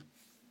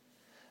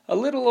A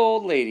little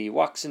old lady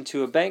walks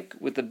into a bank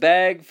with a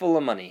bag full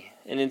of money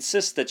and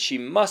insists that she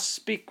must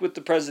speak with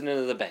the president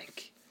of the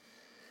bank.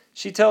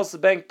 She tells the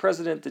bank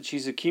president that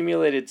she's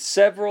accumulated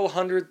several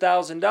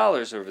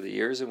 $100,000 over the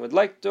years and would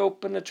like to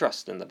open a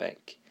trust in the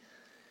bank.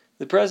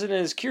 The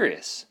president is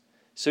curious,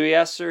 so he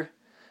asks her,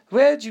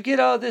 "Where'd you get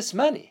all this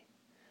money?"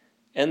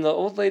 And the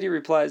old lady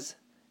replies,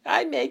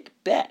 "I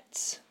make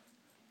bets."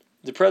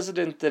 The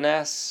president then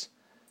asks,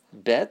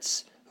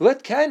 "Bets?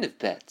 What kind of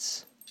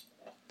bets?"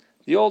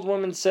 The old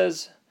woman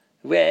says,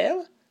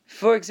 "Well,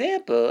 for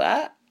example,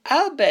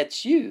 I'll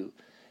bet you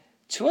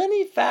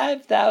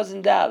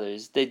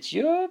 $25,000 that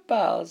your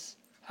balls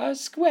are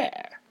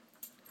square."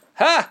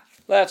 "Ha!"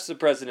 laughs the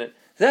president.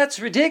 "That's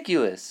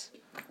ridiculous."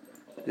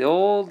 The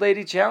old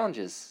lady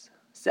challenges,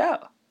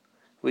 "So,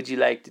 would you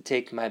like to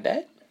take my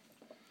bet?"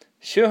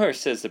 "Sure,"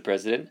 says the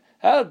president.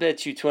 "I'll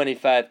bet you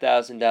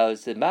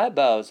 $25,000 that my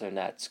balls are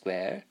not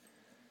square."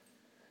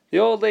 The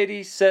old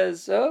lady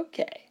says,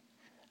 "Okay.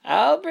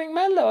 I'll bring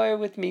my lawyer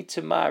with me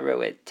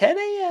tomorrow at 10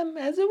 a.m.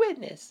 as a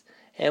witness,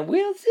 and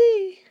we'll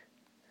see."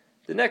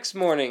 The next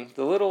morning,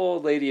 the little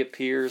old lady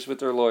appears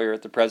with her lawyer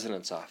at the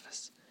president's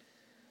office.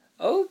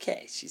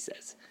 "Okay," she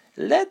says,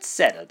 "let's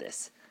settle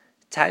this.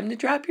 Time to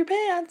drop your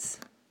pants."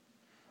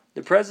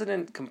 The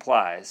president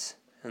complies,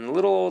 and the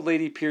little old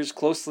lady peers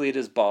closely at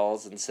his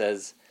balls and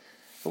says,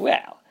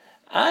 "Well,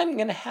 I'm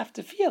going to have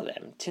to feel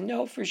them to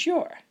know for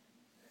sure."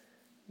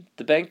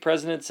 The bank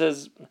president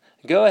says,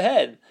 "Go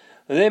ahead.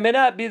 They may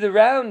not be the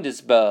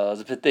roundest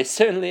balls, but they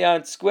certainly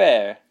aren't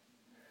square."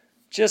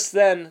 Just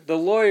then, the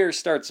lawyer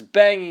starts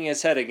banging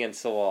his head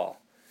against the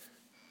wall.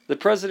 The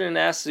president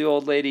asks the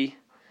old lady,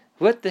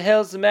 "What the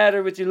hell's the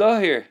matter with your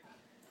lawyer?"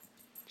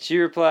 She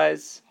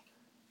replies,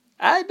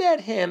 "I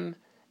bet him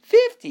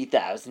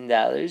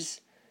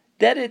 $50,000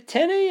 that at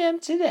 10 a.m.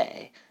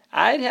 today,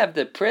 I'd have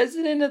the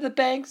president of the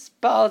bank's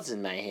balls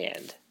in my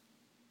hand."